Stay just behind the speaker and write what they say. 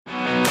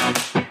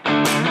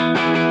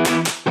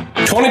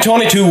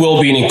2022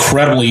 will be an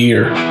incredible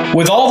year.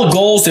 With all the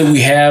goals that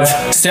we have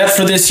set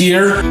for this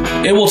year,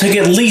 it will take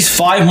at least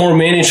 5 more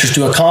managers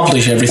to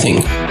accomplish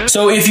everything.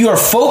 So if you are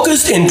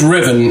focused and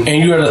driven,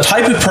 and you are the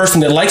type of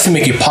person that likes to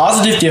make a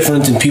positive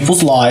difference in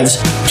people's lives,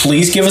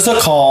 please give us a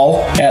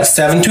call at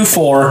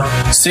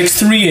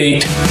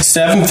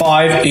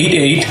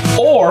 724-638-7588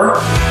 or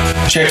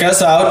check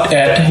us out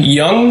at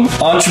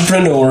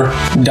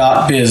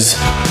youngentrepreneur.biz.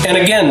 And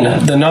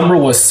again, the number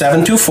was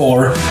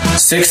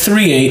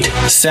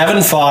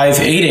 724-638-7588.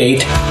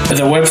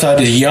 The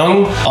website is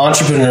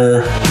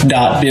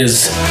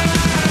youngentrepreneur.biz.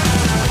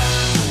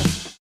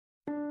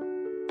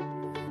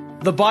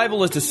 The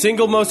Bible is the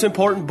single most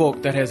important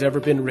book that has ever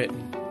been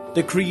written.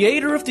 The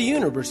creator of the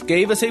universe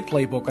gave us a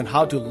playbook on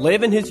how to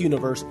live in his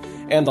universe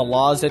and the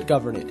laws that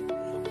govern it.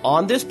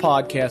 On this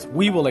podcast,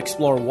 we will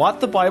explore what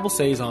the Bible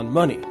says on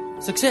money,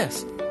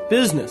 success,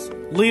 business,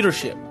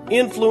 leadership,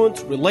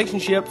 influence,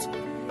 relationships,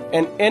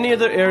 and any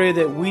other area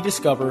that we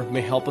discover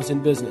may help us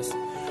in business.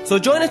 So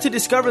join us to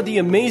discover the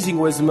amazing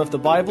wisdom of the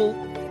Bible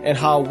and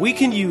how we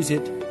can use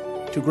it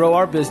to grow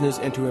our business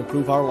and to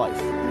improve our life.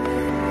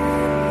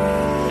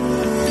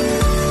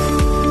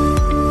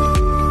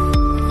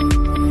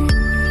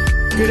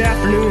 Good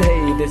afternoon.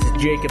 Hey, this is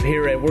Jacob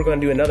here, and we're going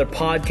to do another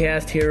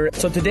podcast here.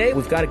 So today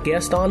we've got a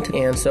guest on,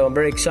 and so I'm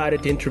very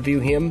excited to interview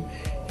him.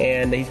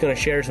 And he's going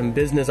to share some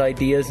business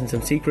ideas and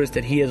some secrets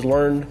that he has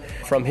learned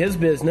from his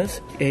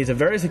business. He's a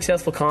very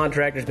successful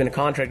contractor. He's been a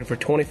contractor for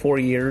 24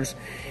 years.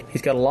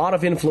 He's got a lot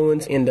of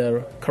influence in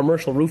the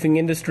commercial roofing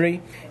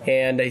industry.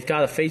 And he's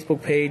got a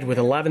Facebook page with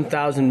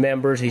 11,000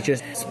 members. He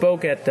just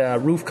spoke at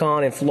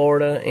RoofCon in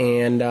Florida,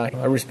 and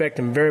I respect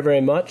him very,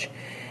 very much.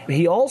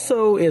 He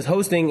also is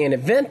hosting an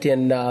event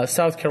in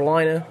South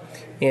Carolina,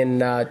 in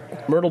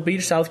Myrtle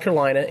Beach, South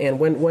Carolina. And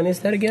when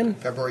is that again?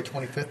 February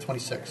 25th,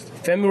 26th.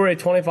 February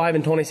 25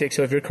 and 26.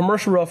 So if you're a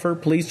commercial roofer,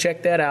 please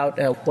check that out.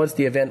 What's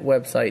the event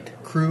website?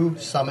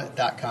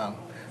 CrewSummit.com.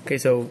 Okay,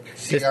 so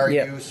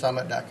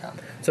CRUSummit.com.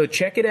 So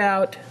check it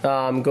out.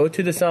 Go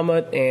to the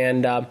summit,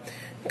 and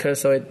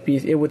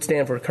it would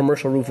stand for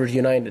Commercial Roofers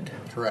United.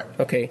 Correct.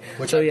 Okay.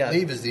 Which I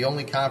believe is the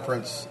only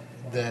conference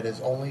that is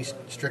only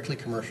strictly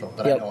commercial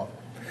that I know of.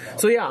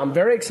 So yeah, I'm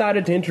very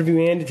excited to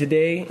interview Andy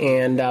today,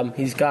 and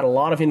he's got a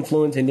lot of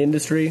influence in the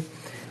industry,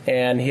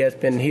 and he has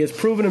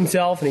proven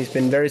himself, and he's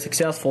been very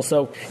successful.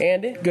 So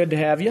Andy, good to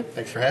have you.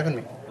 Thanks for having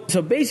me.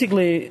 So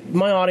basically,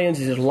 my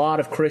audience is a lot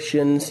of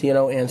Christians,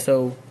 and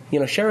so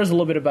share us a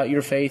little bit about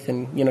your faith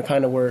and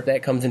kind of where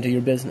that comes into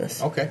your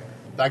business. Okay.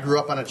 I grew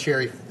up on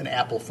an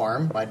apple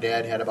farm. My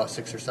dad had about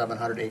 600 or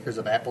 700 acres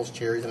of apples,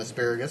 cherries, and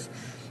asparagus.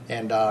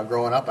 And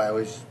growing up, I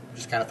always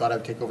just kind of thought I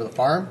would take over the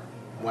farm.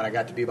 When I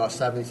got to be about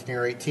 17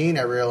 or 18,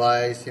 I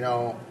realized,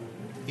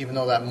 even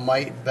though that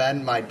might have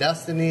been my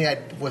destiny, I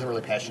wasn't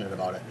really passionate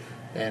about it.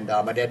 And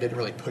my dad didn't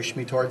really push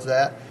me towards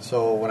that.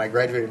 So when I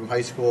graduated from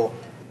high school,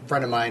 a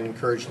friend of mine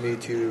encouraged me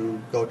to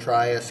go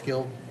try a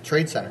skilled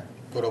trade center,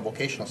 go to a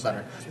vocational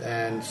center.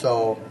 And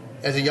so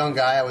as a young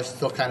guy, I was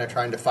still kind of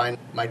trying to find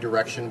my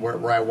direction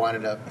where I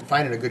wanted to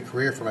find a good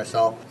career for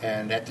myself.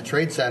 And at the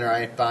trade center,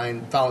 I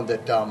found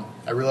that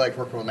I really like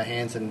working with my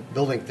hands and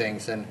building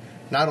things. And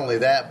not only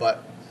that,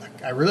 but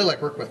I really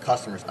like working with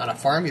customers. On a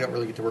farm, you don't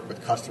really get to work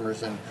with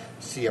customers and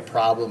see a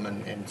problem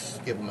and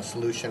give them a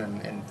solution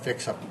and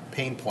fix a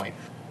pain point.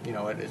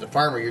 As a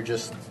farmer, you're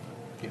just,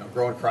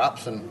 growing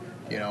crops and,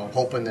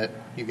 hoping that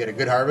you get a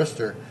good harvest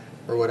or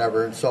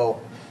whatever. And so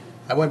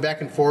I went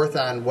back and forth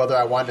on whether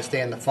I wanted to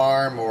stay on the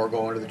farm or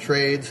go into the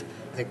trades.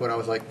 I think when I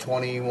was like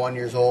 21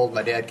 years old,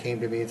 my dad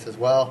came to me and says,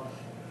 well,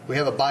 we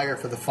have a buyer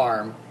for the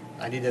farm.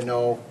 I need to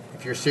know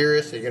if you're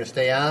serious, are you going to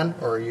stay on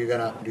or are you going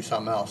to do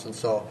something else? And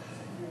so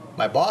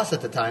my boss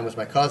at the time was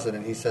my cousin,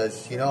 and he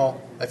says,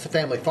 that's a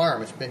family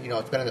farm. It's been in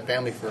the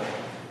family for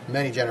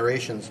many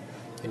generations,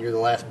 and you're the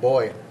last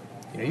boy.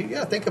 You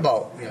got to think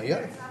about, you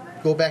got to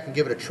go back and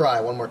give it a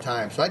try one more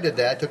time. So I did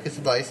that. I took his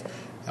advice.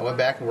 I went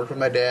back and worked with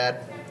my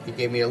dad. He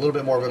gave me a little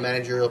bit more of a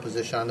managerial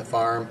position on the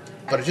farm,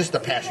 but it's just the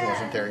passion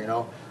wasn't there,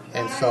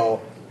 And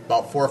so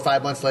about 4 or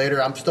 5 months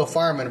later, I'm still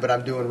farming, but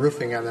I'm doing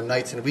roofing on the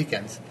nights and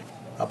weekends.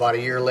 About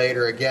a year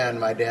later, again,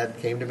 my dad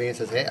came to me and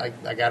says, hey,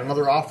 I got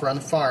another offer on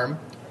the farm.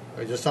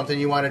 Is there something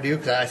you want to do?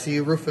 Because I see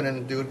you roofing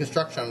and doing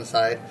construction on the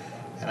side.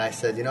 And I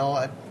said,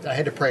 I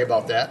had to pray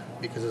about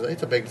that because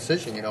it's a big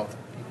decision. You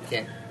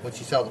can't, once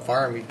you sell the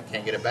farm, you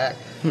can't get it back.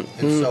 And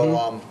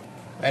so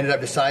I ended up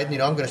deciding,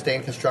 I'm going to stay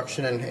in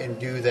construction and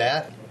do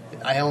that.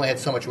 I only had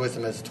so much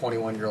wisdom as a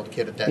 21-year-old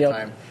kid at that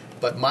time.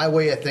 But my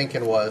way of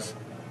thinking was,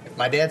 if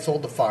my dad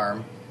sold the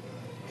farm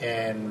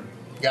and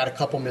got a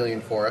couple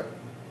million for it,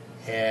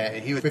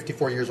 and he was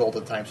 54 years old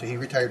at the time, so he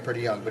retired pretty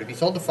young. But if he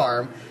sold the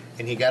farm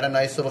and he got a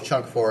nice little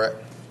chunk for it,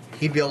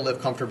 he'd be able to live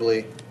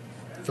comfortably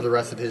for the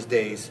rest of his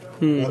days,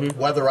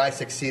 whether I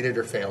succeeded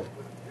or failed.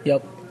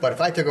 Yep. But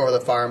if I took over the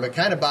farm, it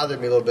kind of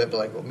bothered me a little bit. But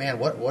like, well, man,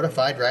 what if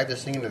I drive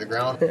this thing into the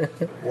ground?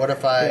 What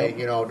if I,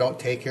 don't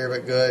take care of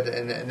it good,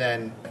 and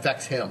then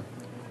affects him?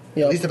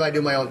 Yep. At least if I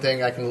do my own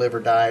thing, I can live or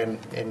die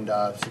and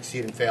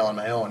succeed and fail on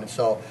my own. And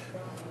so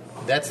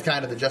that's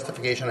kind of the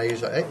justification I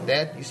use. Hey,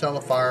 Dad, you sell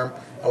a farm.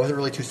 I wasn't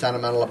really too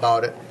sentimental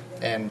about it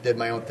and did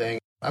my own thing.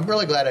 I'm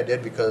really glad I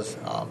did because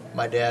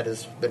my dad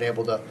has been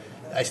able to,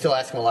 I still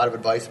ask him a lot of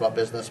advice about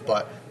business,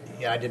 but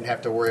I didn't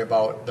have to worry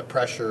about the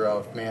pressure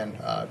of,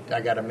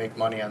 I got to make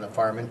money on the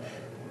farm. And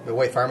the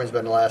way farming's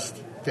been the last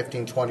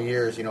 15, 20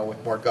 years,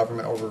 with more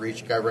government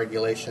overreach, got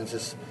regulations,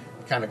 just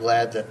kind of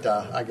glad that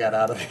I got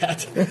out of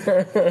that.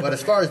 But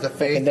as far as the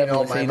faith,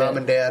 my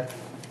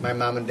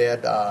mom and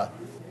dad,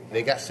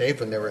 they got saved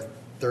when they were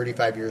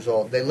 35 years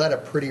old. They led a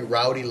pretty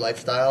rowdy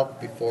lifestyle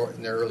before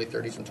in their early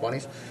 30s and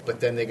 20s, but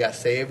then they got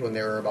saved when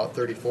they were about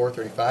 34,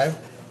 35.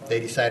 They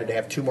decided to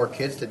have 2 more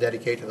kids to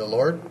dedicate to the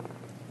Lord.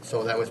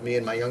 So that was me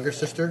and my younger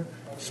sister.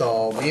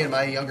 So me and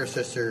my younger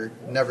sister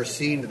never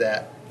seen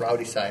that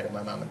rowdy side of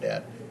my mom and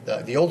dad.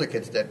 The older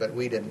kids did, but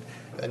we didn't.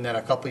 And then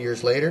a couple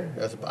years later,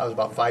 I was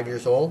about 5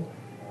 years old,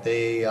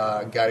 they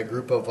got a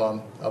group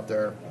of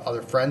their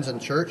other friends in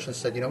church and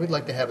said, we'd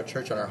like to have a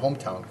church in our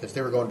hometown, because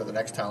they were going to the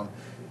next town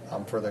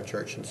for their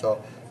church. And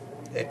so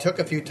it took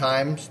a few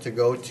times to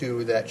go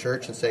to that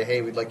church and say,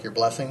 hey, we'd like your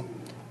blessing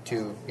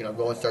to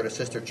go and start a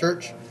sister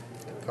church.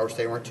 Of course,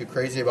 they weren't too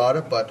crazy about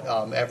it, but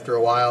after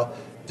a while,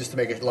 just to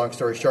make a long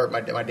story short,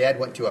 my dad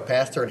went to a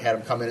pastor and had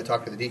him come in and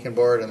talk to the deacon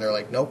board, and they're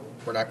like, nope,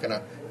 we're not going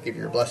to give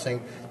you your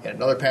blessing. And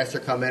another pastor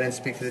come in and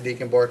speak to the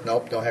deacon board,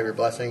 nope, don't have your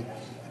blessing.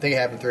 I think it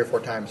happened 3 or 4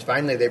 times.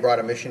 Finally, they brought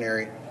a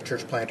missionary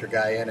church planter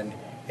guy in,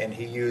 and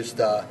he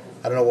used, I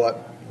don't know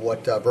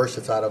what verse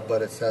it's out of,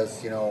 but it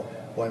says,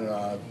 when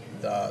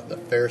the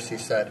Pharisee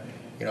said,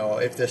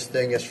 if this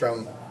thing is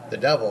from the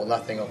devil,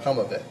 nothing will come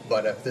of it.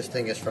 But if this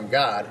thing is from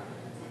God,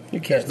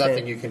 there's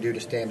nothing you can do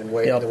to stand in the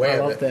way of it. I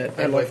love that.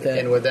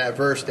 And with that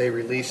verse, they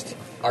released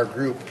our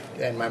group,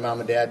 and my mom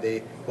and dad,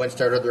 they went and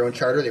started their own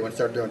charter. They went and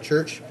started their own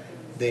church.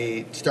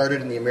 They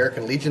started in the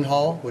American Legion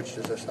Hall, which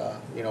is this, a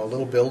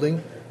little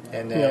building.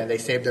 And then they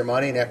saved their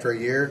money, and after a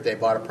year, they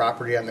bought a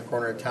property on the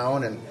corner of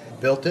town and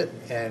built it.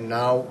 And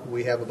now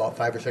we have about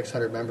 500 or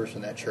 600 members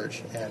in that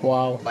church. And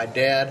wow. My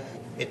dad,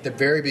 at the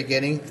very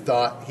beginning,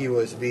 thought he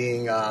was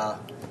being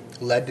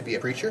led to be a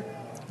preacher.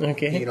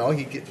 Okay. He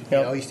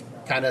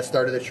kind of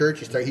started the church.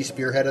 He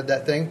spearheaded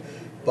that thing.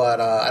 But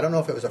I don't know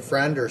if it was a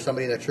friend or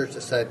somebody in the church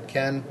that said,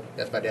 Ken,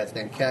 that's my dad's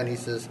name, Ken, he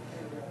says,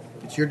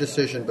 it's your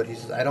decision, but he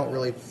says, I don't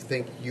really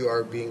think you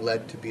are being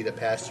led to be the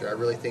pastor. I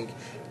really think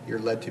you're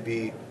led to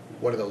be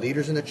one of the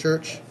leaders in the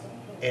church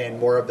and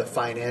more of the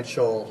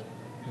financial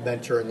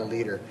mentor and the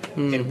leader,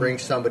 and bring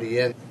somebody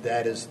in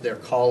that is their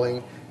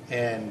calling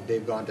and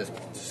they've gone to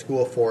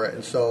school for it.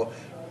 And so,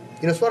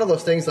 it's one of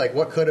those things like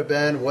what could have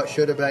been, what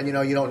should have been, you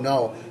don't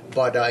know.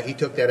 But he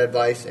took that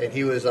advice, and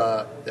he was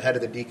the head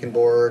of the deacon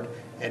board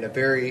and a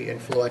very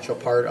influential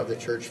part of the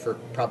church for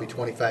probably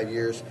 25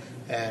 years.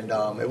 And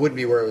it wouldn't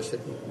be where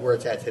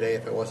it's at today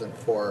if it wasn't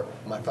for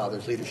my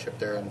father's leadership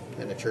there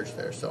in the church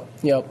there. So.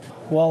 Yep.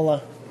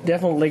 Well,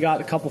 definitely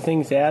got a couple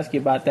things to ask you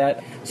about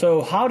that.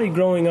 So how did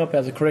growing up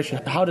as a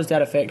Christian, how does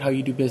that affect how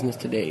you do business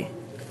today?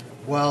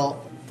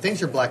 Well,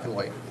 things are black and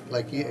white.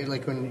 Like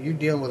when you're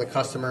dealing with a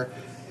customer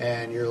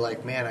and you're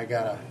like, man,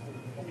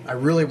 I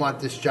really want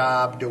this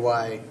job. Do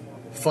I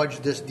fudge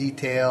this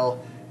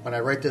detail? When I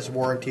write this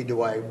warranty,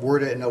 do I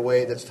word it in a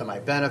way that's to my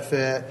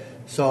benefit?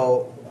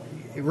 So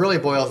it really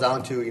boils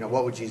down to,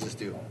 what would Jesus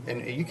do?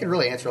 And you can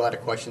really answer a lot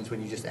of questions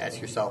when you just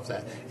ask yourself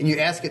that. And you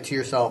ask it to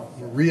yourself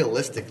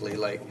realistically,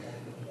 like,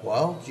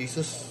 well,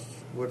 Jesus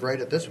would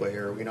write it this way,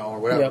 or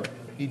whatever. Yep.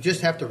 You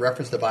just have to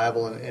reference the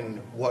Bible and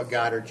what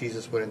God or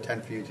Jesus would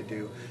intend for you to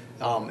do,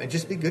 and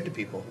just be good to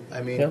people.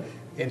 I mean,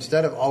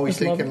 instead of always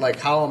thinking like,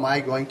 how am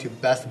I going to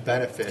best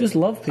benefit just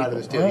love people. out of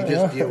this deal? You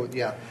just deal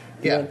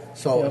with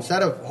So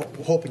instead of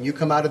hoping you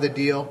come out of the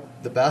deal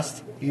the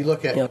best, you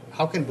look at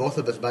how can both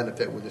of us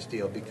benefit with this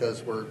deal,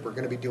 because we're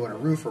going to be doing a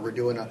roof, or we're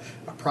doing a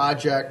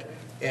project,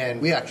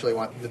 and we actually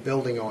want the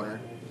building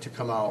owner to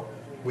come out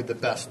with the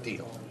best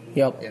deal.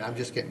 Yep. And I'm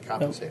just getting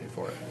compensated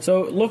for it.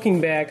 So looking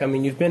back,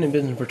 you've been in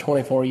business for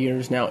 24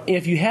 years now.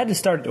 If you had to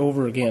start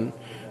over again,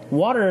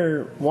 what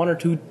are 1 or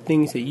 2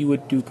 things that you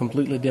would do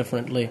completely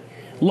differently?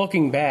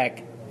 Looking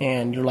back,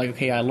 and you're like,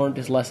 okay, I learned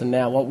this lesson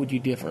now. What would you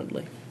do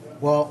differently?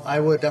 Well, I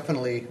would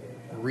definitely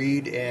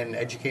read and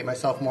educate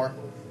myself more,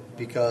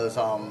 because,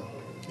 I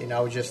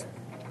was just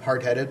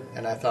hard-headed,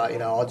 and I thought,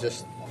 I'll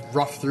just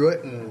rough through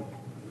it and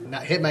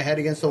not hit my head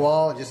against the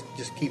wall and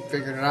just keep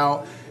figuring it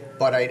out.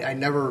 But I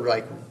never,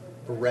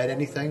 read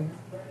anything.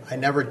 I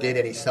never did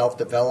any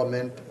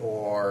self-development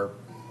or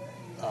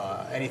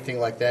anything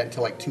like that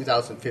until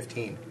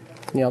 2015.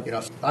 Yep.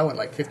 So I went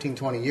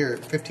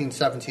 15,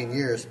 17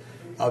 years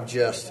of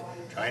just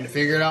trying to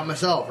figure it out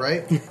myself,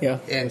 right? Yeah.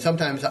 And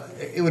sometimes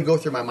it would go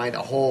through my mind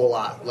a whole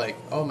lot, like,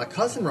 oh, my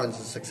cousin runs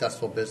a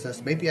successful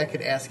business. Maybe I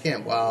could ask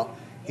him. Well,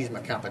 he's my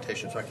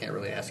competition, so I can't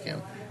really ask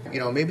him.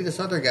 Maybe this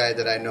other guy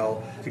that I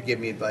know could give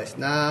me advice.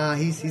 Nah,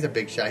 he's a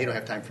big shot. He don't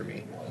have time for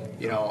me.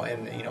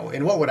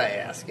 And what would I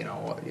ask?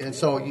 And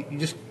so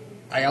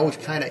I always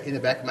kind of in the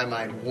back of my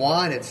mind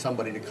wanted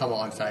somebody to come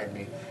alongside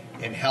me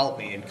and help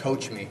me and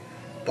coach me.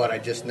 but I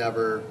just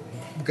never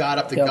got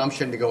up the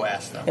gumption to go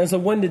ask them. And so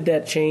when did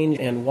that change,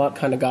 and what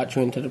kind of got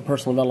you into the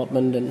personal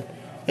development? And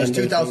it was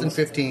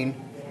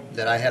 2015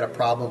 that I had a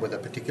problem with a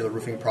particular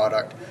roofing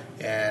product,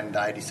 and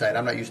I decided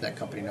I'm not using that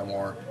company no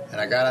more.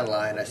 And I got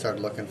online, I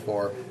started looking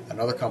for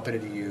another company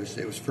to use.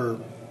 It was for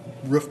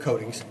roof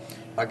coatings.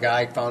 A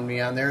guy found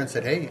me on there and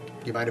said, hey,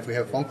 do you mind if we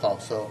have a phone call?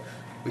 So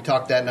we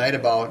talked that night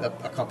about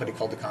a company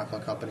called the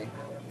Conklin Company.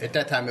 At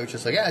that time, it was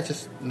just like, it's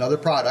just another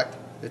product.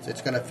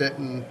 It's going to fit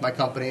in my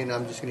company, and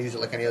I'm just going to use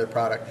it like any other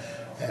product.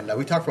 And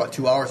we talked for about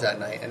 2 hours that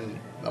night. And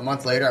a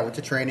month later, I went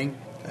to training.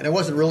 And it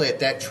wasn't really at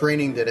that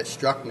training that it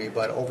struck me,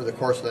 but over the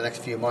course of the next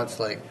few months,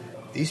 like,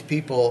 these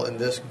people in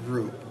this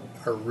group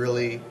are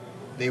really,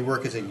 they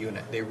work as a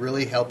unit. They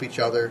really help each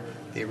other.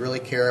 They really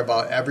care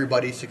about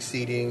everybody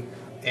succeeding.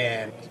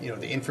 And,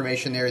 the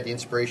information there, the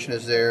inspiration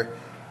is there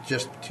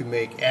just to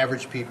make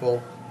average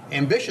people,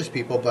 ambitious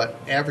people, but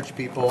average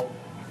people,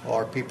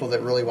 or people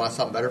that really want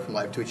something better from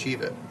life, to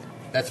achieve it.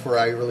 That's where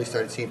I really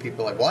started seeing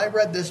people like, well, I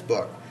read this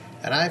book,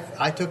 and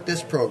I took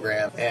this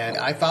program, and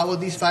I followed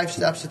these 5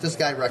 steps that this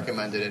guy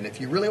recommended. And if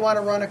you really want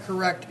to run a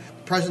correct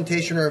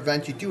presentation or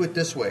event, you do it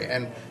this way.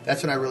 And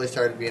that's when I really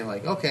started being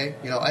like, okay,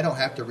 I don't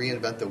have to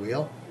reinvent the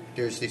wheel.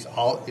 There's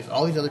all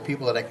these other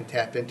people that I can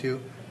tap into.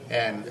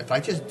 And if I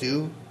just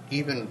do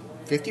even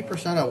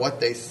 50% of what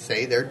they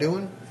say they're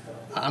doing,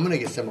 I'm going to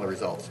get similar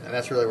results. And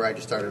that's really where I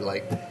just started,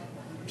 like,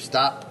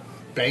 stop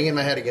banging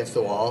my head against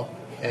the wall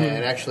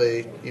and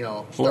actually,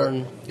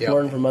 learn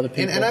from other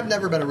people. And I've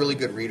never been a really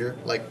good reader.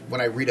 Like,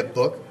 when I read a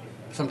book,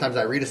 sometimes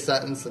I read a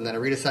sentence, and then I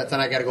read a sentence, and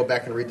I got to go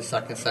back and read the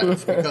second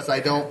sentence because I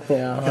don't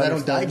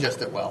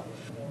digest it well.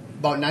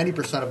 About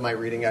 90% of my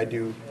reading I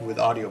do with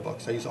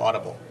audiobooks. I use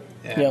Audible.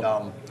 And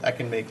I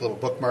can make little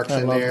bookmarks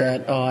in there. I love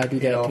that. Oh, I do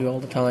that too all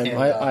the time. And,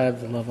 I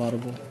love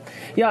Audible.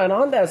 Yeah, and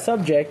on that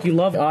subject, you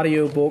love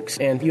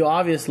audiobooks, and you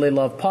obviously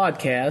love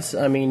podcasts.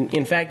 I mean,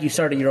 in fact, you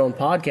started your own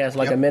podcast,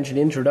 like I mentioned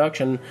in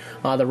introduction,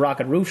 the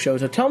Rocket Roof Show.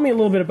 So tell me a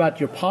little bit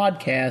about your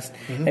podcast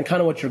and kind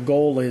of what your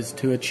goal is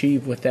to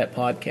achieve with that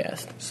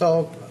podcast.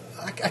 So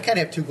I kind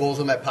of have 2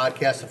 goals on that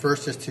podcast. The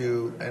first is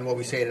to, and what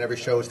we say in every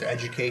show, is to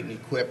educate and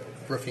equip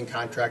roofing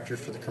contractors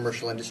for the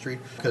commercial industry,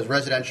 because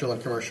residential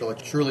and commercial are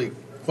truly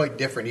quite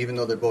different, even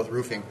though they're both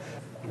roofing.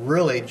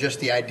 Really, just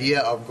the idea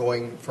of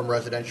going from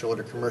residential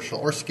to commercial,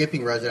 or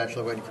skipping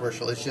residential and going to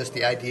commercial, is just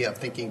the idea of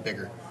thinking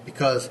bigger.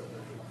 Because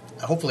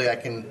hopefully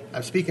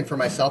I'm speaking for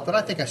myself, but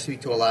I think I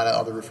speak to a lot of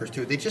other roofers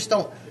too. They just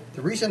don't,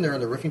 the reason they're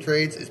in the roofing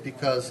trades is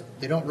because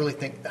they don't really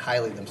think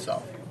highly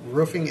themselves.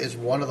 Roofing is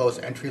one of those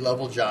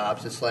entry-level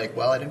jobs. It's like,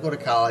 well, I didn't go to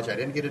college, I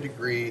didn't get a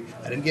degree,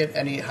 I didn't get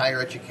any higher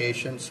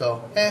education,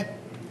 so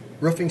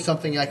roofing's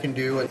something I can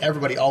do, and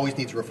everybody always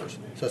needs roofers.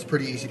 So it's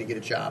pretty easy to get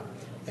a job,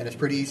 and it's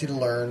pretty easy to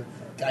learn.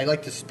 I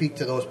like to speak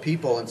to those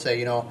people and say,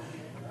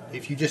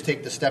 if you just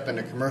take the step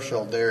into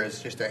commercial, there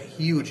is just a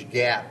huge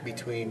gap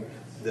between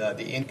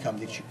the income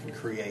that you can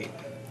create.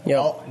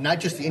 Well, not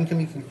just the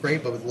income you can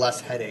create, but with less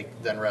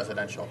headache than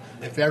residential.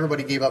 If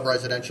everybody gave up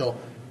residential,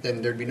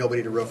 then there'd be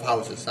nobody to roof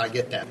houses. I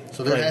get that.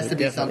 So there has to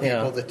be some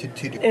people that to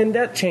do. And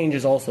that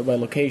changes also by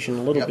location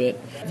a little bit.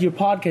 Your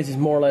podcast is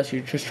more or less,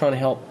 you're just trying to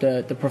help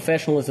the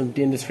professionalism of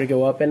the industry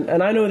go up.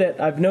 And I know that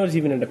I've noticed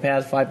even in the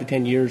past 5 to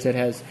 10 years that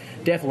has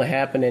definitely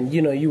happened. And,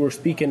 you were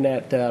speaking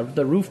at the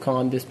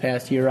RoofCon this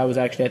past year. I was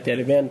actually at that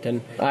event,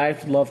 and I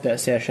loved that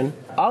session.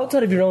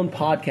 Outside of your own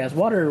podcast,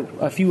 what are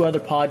a few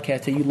other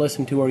podcasts that you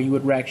listen to or you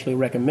would actually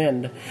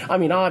recommend? I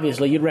mean,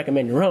 obviously, you'd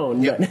recommend your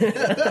own.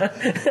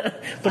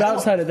 But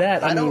outside of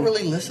that, I don't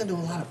really listen to a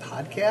lot of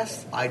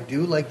podcasts. I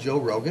do like Joe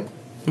Rogan.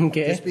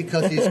 Okay. Just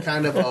because he's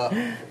kind of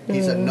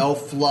he's a no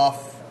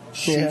fluff,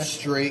 shoot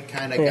straight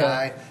kind of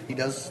guy. He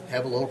does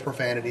have a little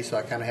profanity, so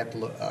I kind of have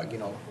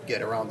to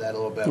get around that a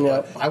little bit.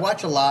 But I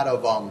watch a lot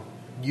of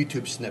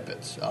YouTube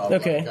snippets of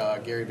like,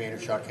 Gary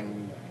Vaynerchuk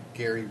and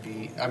Gary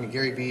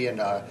Vee and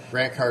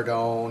Grant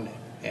Cardone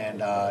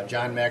and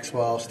John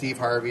Maxwell, Steve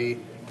Harvey.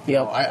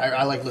 Yep.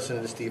 I like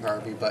listening to Steve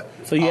Harvey, but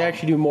so you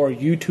actually do more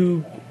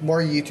YouTube,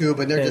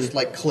 and they're just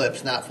like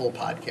clips, not full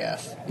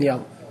podcasts.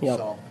 Yep.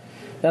 So.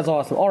 That's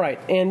awesome. All right,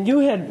 and you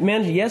had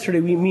mentioned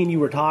yesterday, me and you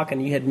were talking.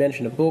 You had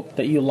mentioned a book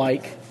that you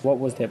like. What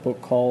was that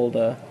book called?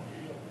 It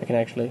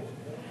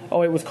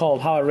was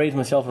called "How I Raised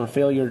Myself from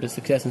Failure to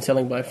Success in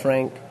Selling" by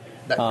Frank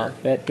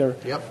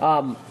Bettger. Yep.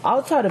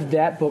 Outside of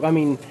that book, I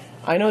mean,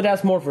 I know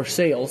that's more for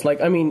sales.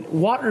 Like, I mean,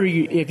 what are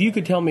you? If you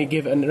could tell me,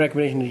 give a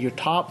recommendation of your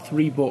top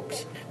 3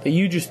 books that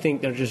you just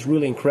think they're just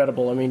really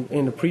incredible. I mean,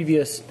 in the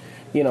previous,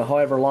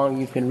 however long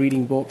you've been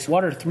reading books,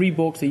 what are 3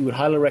 books that you would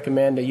highly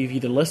recommend that you've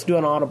either listened to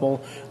on Audible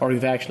or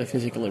you've actually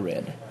physically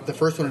read? The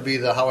first one would be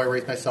the How I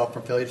Raised Myself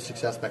from Failure to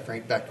Success by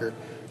Frank Bettger.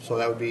 So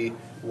that would be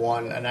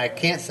one. And I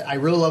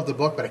really love the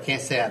book, but I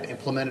can't say I've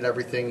implemented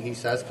everything he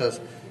says,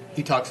 because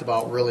he talks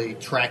about really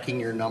tracking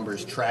your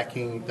numbers,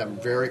 tracking them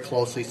very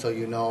closely so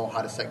you know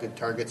how to set good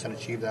targets and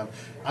achieve them.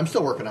 I'm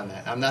still working on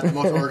that. I'm not the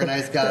most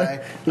organized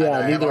guy. I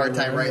have a hard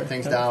time writing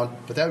things down,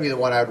 but that would be the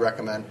one I would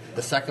recommend.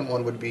 The second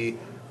one would be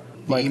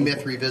The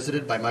E-Myth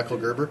Revisited by Michael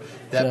Gerber.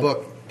 That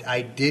book,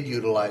 I did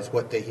utilize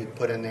what he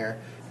put in there.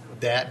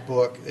 that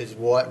book is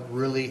what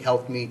really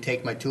helped me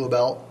take my tool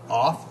belt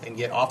off and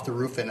get off the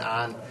roof and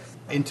on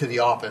into the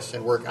office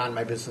and work on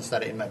my business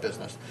instead of in my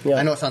business. Yeah.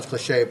 I know it sounds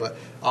cliche, but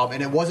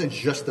and it wasn't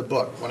just the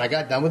book. When I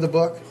got done with the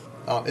book,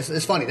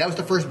 it's funny. That was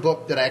the first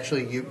book that I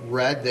actually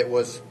read that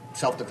was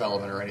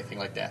self-development or anything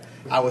like that.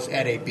 I was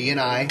at a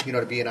BNI. You know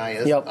what a BNI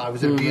is? Yep. I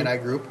was in a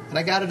BNI group, and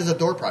I got it as a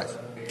door prize.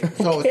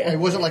 So it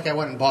wasn't like I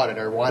went and bought it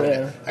or wanted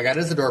it. I got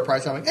it as a door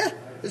prize. I'm like,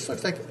 this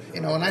looks like,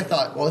 and I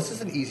thought, well, this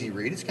is an easy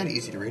read. It's kind of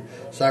easy to read.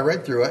 So I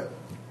read through it,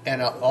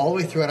 and all the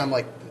way through it, I'm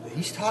like,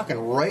 he's talking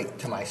right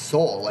to my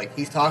soul. Like,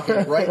 he's talking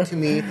right to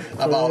me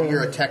about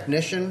you're a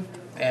technician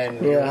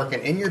and you're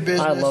working in your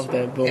business. I love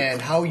that book.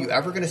 And how you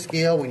ever going to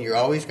scale when you're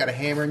always got a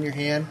hammer in your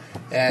hand.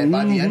 And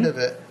by the end of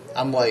it,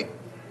 I'm like,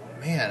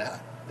 man,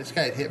 this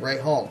guy hit right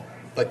home.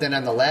 But then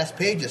on the last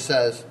page, it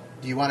says,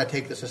 do you want to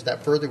take this a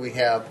step further? We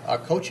have a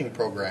coaching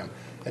program.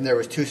 And there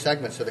was 2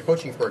 segments to the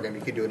coaching program.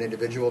 You could do an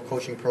individual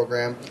coaching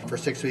program for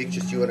 6 weeks,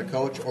 just you and a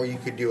coach, or you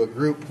could do a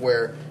group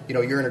where,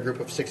 you're in a group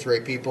of 6 or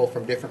 8 people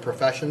from different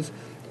professions.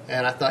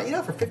 And I thought,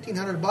 for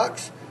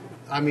 $1,500,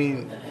 I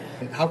mean,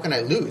 how can I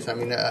lose? I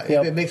mean, if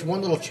it makes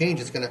one little change,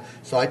 it's going to...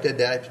 So I did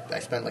that. I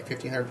spent like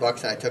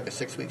 $1,500, and I took a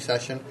 6-week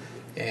session,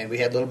 and we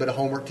had a little bit of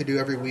homework to do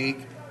every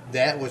week.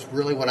 That was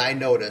really when I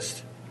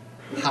noticed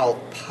how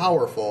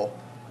powerful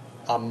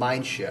a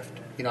mind shift.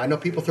 I know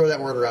people throw that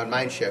word around,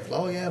 mind shift.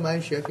 Oh, yeah,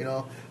 mind shift,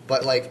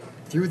 But, like,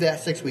 through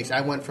that 6 weeks,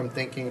 I went from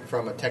thinking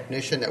from a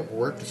technician that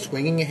worked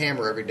swinging a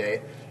hammer every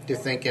day to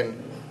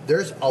thinking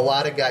there's a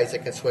lot of guys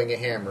that can swing a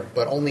hammer,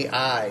 but only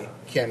I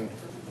can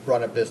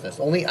run a business.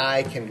 Only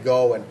I can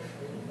go and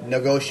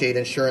negotiate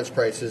insurance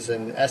prices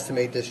and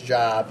estimate this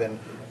job. And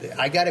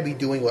I got to be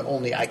doing what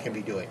only I can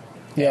be doing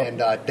and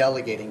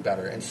delegating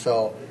better. And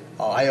so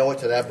I owe it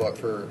to that book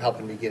for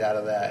helping me get out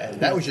of that.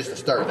 And that was just the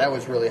start. That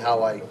was really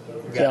how I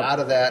got out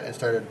of that and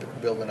started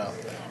building up.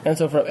 And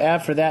so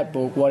after that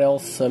book, what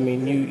else? I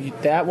mean, you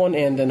that one,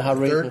 and then how...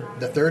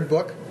 The third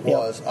book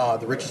was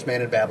The Richest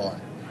Man in Babylon,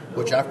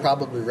 which I've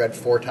probably read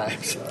 4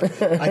 times.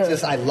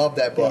 I love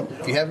that book.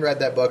 If you haven't read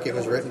that book, it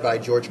was written by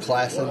George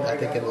Clason, I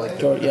think in the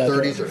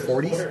 30s or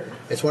 40s.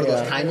 It's one of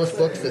those timeless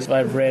books.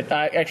 I've read.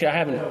 I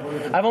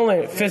haven't. I've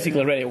only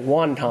physically read it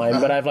one time,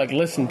 but I've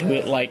listened to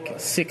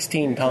it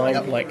 16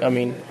 times.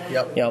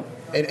 Yep.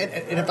 And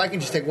if I can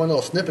just take one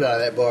little snippet out of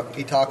that book,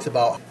 he talks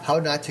about how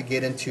not to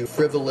get into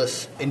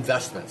frivolous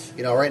investments.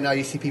 Right now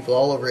you see people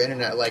all over the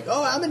internet like,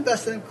 oh, I'm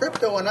invested in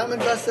crypto, and I'm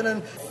invested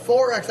in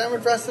Forex, I'm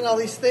invested in all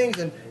these things,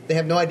 and they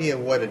have no idea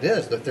what it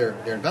is that they're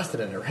invested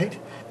in it, right?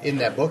 In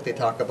that book, they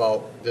talk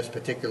about this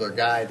particular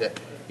guy that,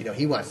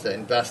 he wants to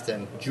invest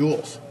in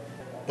jewels,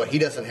 but he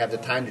doesn't have the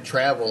time to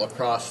travel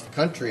across the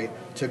country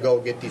to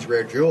go get these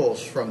rare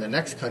jewels from the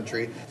next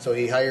country, so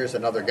he hires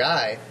another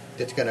guy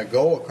that's going to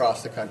go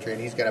across the country,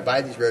 and he's going to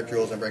buy these rare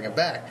jewels and bring them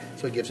back.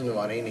 So he gives him the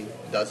money, and he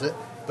does it.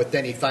 But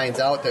then he finds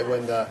out that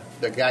when the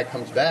guy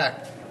comes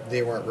back,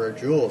 they weren't rare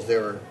jewels, they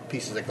were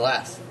pieces of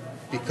glass.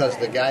 Because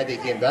the guy that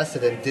he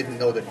invested in didn't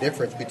know the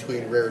difference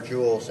between rare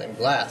jewels and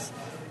glass,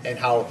 and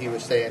how he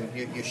was saying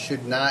you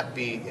should not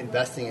be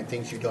investing in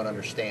things you don't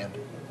understand.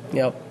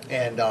 Yep.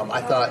 And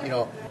I thought,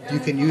 you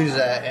can use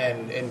that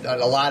in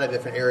a lot of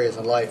different areas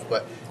in life,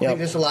 but I think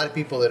there's a lot of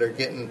people that are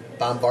getting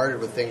bombarded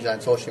with things on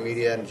social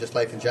media and just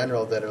life in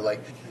general that are like,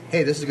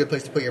 hey, this is a good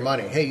place to put your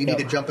money. Hey, you need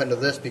to jump into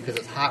this because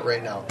it's hot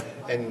right now.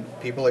 And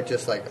people are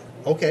just like,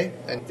 okay,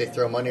 and they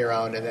throw money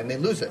around and then they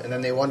lose it. And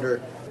then they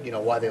wonder,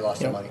 why they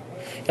lost their money.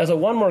 So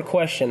one more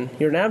question.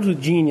 You're an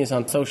absolute genius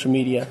on social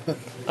media.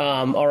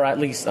 Or at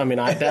least,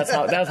 that's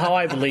how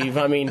I believe.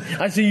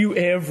 I see you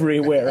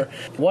everywhere.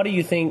 What do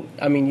you think?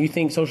 You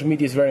think social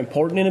media is very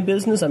important in a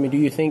business? Do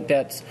you think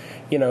that's,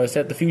 is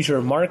that the future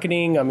of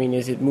marketing?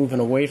 Is it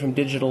moving away from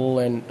digital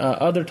and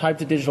other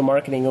types of digital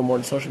marketing or more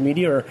in social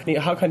media? Or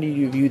how do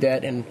you view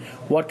that? And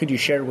what could you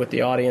share with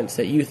the audience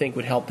that you think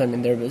would help them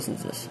in their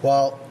businesses?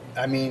 Well,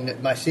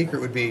 my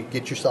secret would be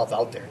get yourself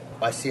out there.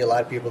 I see a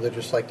lot of people that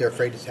just they're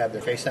afraid to have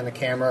their face on the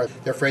camera.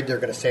 They're afraid they're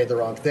going to say the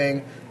wrong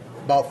thing.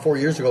 About 4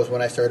 years ago is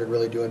when I started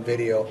really doing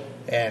video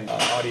and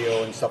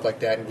audio and stuff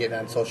like that and getting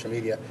on social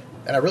media.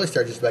 And I really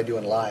started just by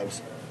doing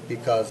lives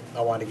because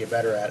I wanted to get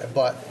better at it.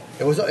 But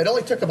it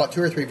only took about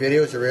 2 or 3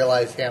 videos to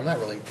realize, hey, I'm not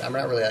really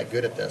that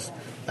good at this.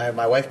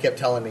 My wife kept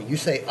telling me, you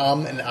say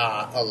and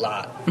ah a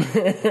lot.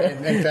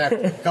 And in fact,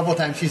 a couple of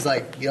times she's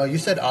like, you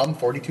said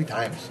 42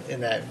 times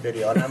in that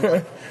video. And I'm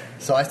like,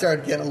 so I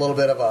started getting a little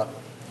bit of a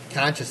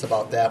conscious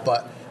about that.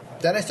 But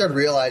then I started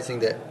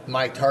realizing that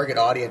my target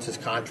audience is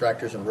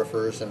contractors and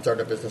roofers and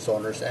startup business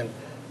owners, and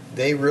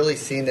they really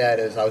seen that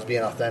as I was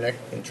being authentic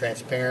and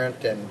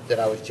transparent and that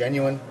I was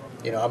genuine.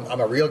 I'm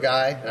a real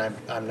guy, and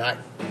I'm not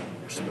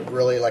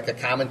really like a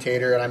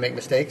commentator, and I make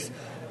mistakes.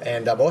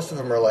 And most of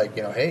them are like,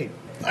 hey,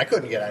 I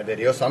couldn't get on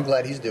video, so I'm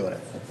glad he's doing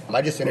it.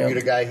 I just interviewed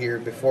a guy here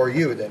before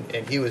you,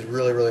 and he was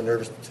really, really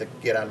nervous to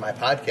get on my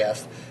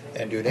podcast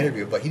and do an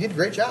interview, but he did a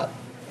great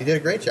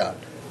job.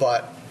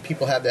 But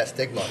people have that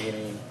stigma.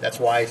 That's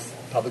why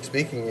public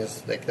speaking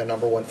is like the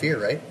number one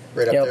fear, right?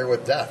 Right up there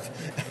with death.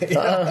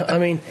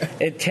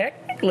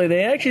 Technically,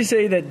 they actually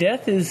say that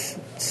death is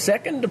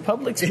second to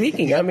public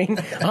speaking. I mean,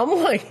 I'm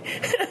like,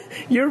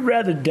 you'd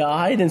rather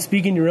die than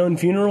speak in your own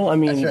funeral. I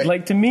mean, right.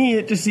 like, to me,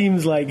 it just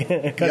seems like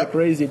kind of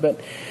crazy.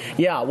 But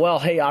yeah, well,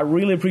 hey, I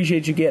really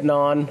appreciate you getting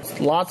on.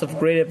 Lots of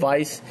great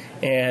advice.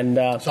 And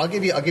so I'll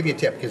give you a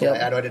tip, because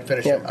I know I didn't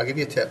finish it. I'll give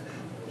you a tip.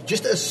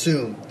 Just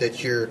assume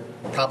that you're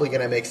probably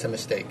going to make some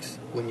mistakes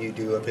when you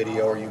do a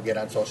video or you get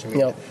on social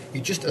media. Yep.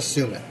 You just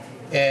assume it.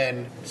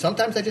 And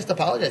sometimes I just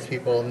apologize to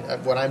people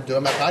when I'm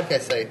doing my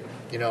podcast. Say,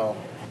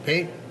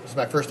 hey, this is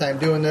my first time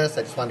doing this.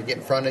 I just wanted to get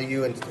in front of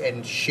you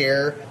and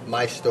share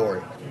my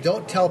story.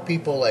 Don't tell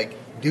people, like,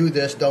 do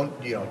this,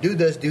 don't, do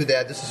this, do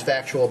that. This is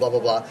factual, blah,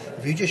 blah, blah.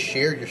 If you just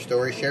share your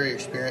story, share your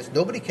experience,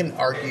 nobody can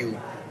argue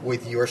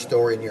with your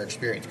story and your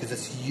experience, because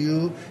it's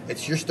you,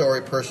 it's your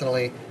story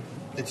personally.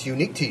 It's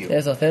unique to you.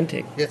 It's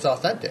authentic. It's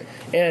authentic.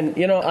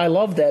 And, I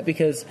love that,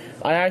 because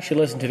I actually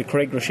listen to the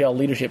Craig Rochelle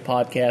Leadership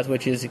Podcast,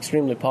 which is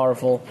extremely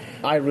powerful.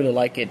 I really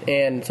like it.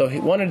 And so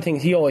one of the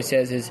things he always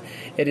says is,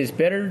 it is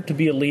better to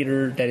be a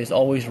leader that is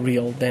always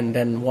real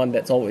than one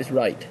that's always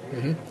right.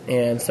 Mm-hmm.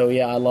 And so,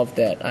 yeah, I love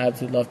that. I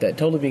absolutely love that.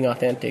 Totally being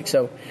authentic.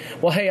 So,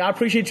 well, hey, I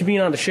appreciate you being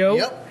on the show.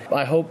 Yep.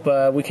 I hope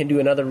we can do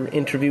another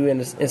interview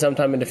in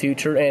sometime in the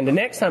future. And the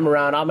next time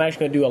around, I'm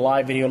actually going to do a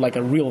live video, like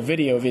a real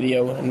video,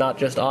 and not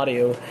just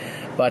audio.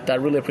 But I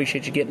really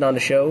appreciate you getting on the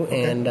show,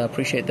 and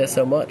appreciate that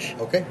so much.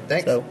 Okay,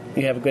 thanks. So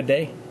you have a good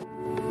day.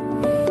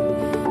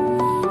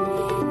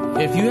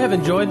 If you have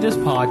enjoyed this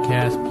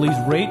podcast, please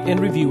rate and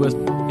review us.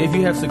 If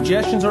you have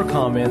suggestions or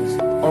comments,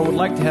 or would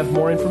like to have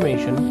more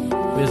information,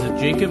 visit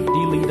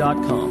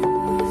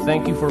jacobdlee.com.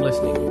 Thank you for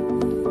listening.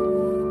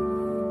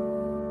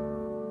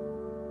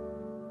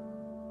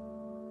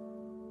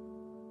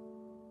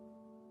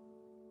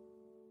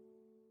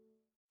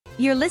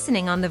 You're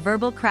listening on the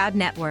Verbal Crowd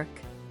Network.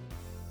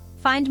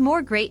 Find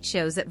more great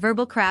shows at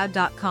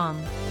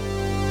verbalcrowd.com.